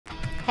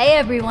Hey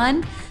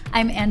everyone,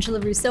 I'm Angela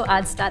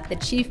Russo-Otstot, the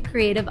Chief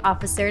Creative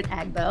Officer at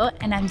AGBO,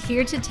 and I'm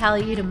here to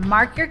tell you to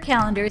mark your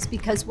calendars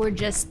because we're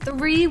just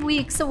 3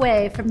 weeks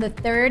away from the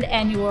 3rd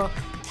annual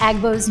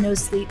AGBO's No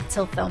Sleep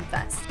Till Film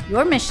Fest.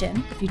 Your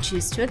mission, if you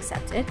choose to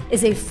accept it,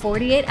 is a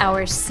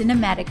 48-hour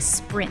cinematic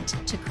sprint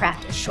to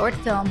craft a short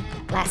film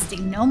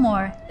lasting no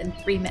more than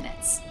 3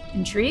 minutes.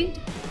 Intrigued?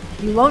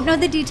 You won't know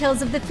the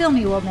details of the film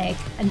you will make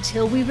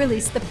until we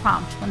release the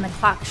prompt when the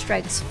clock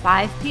strikes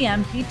 5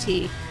 p.m.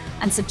 PT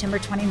on September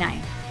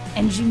 29th.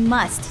 And you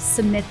must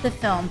submit the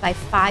film by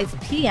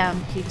 5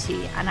 p.m.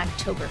 PT on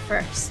October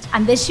 1st.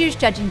 On this year's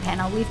judging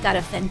panel, we've got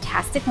a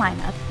fantastic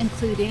lineup,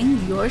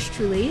 including yours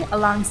truly,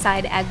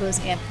 alongside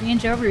AGBO's Anthony and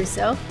Joe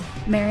Russo,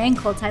 Marion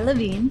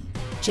Coltai-Levine,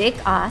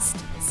 Jake Ost,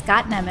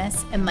 Scott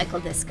Nemes, and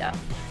Michael Disco.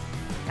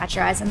 Got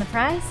your eyes on the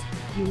prize?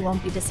 You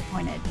won't be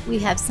disappointed. We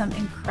have some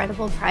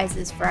incredible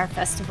prizes for our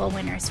festival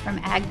winners from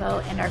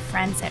AGBO and our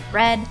friends at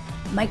Red,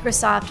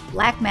 Microsoft,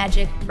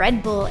 Blackmagic,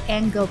 Red Bull,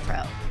 and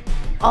GoPro.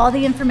 All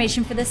the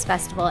information for this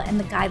festival and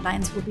the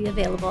guidelines will be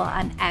available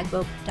on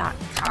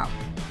agbo.com.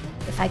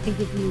 If I could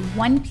give you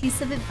one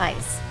piece of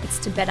advice, it's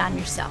to bet on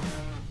yourself.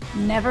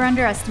 Never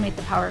underestimate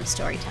the power of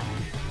storytelling.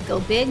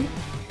 Go big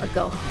or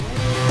go home.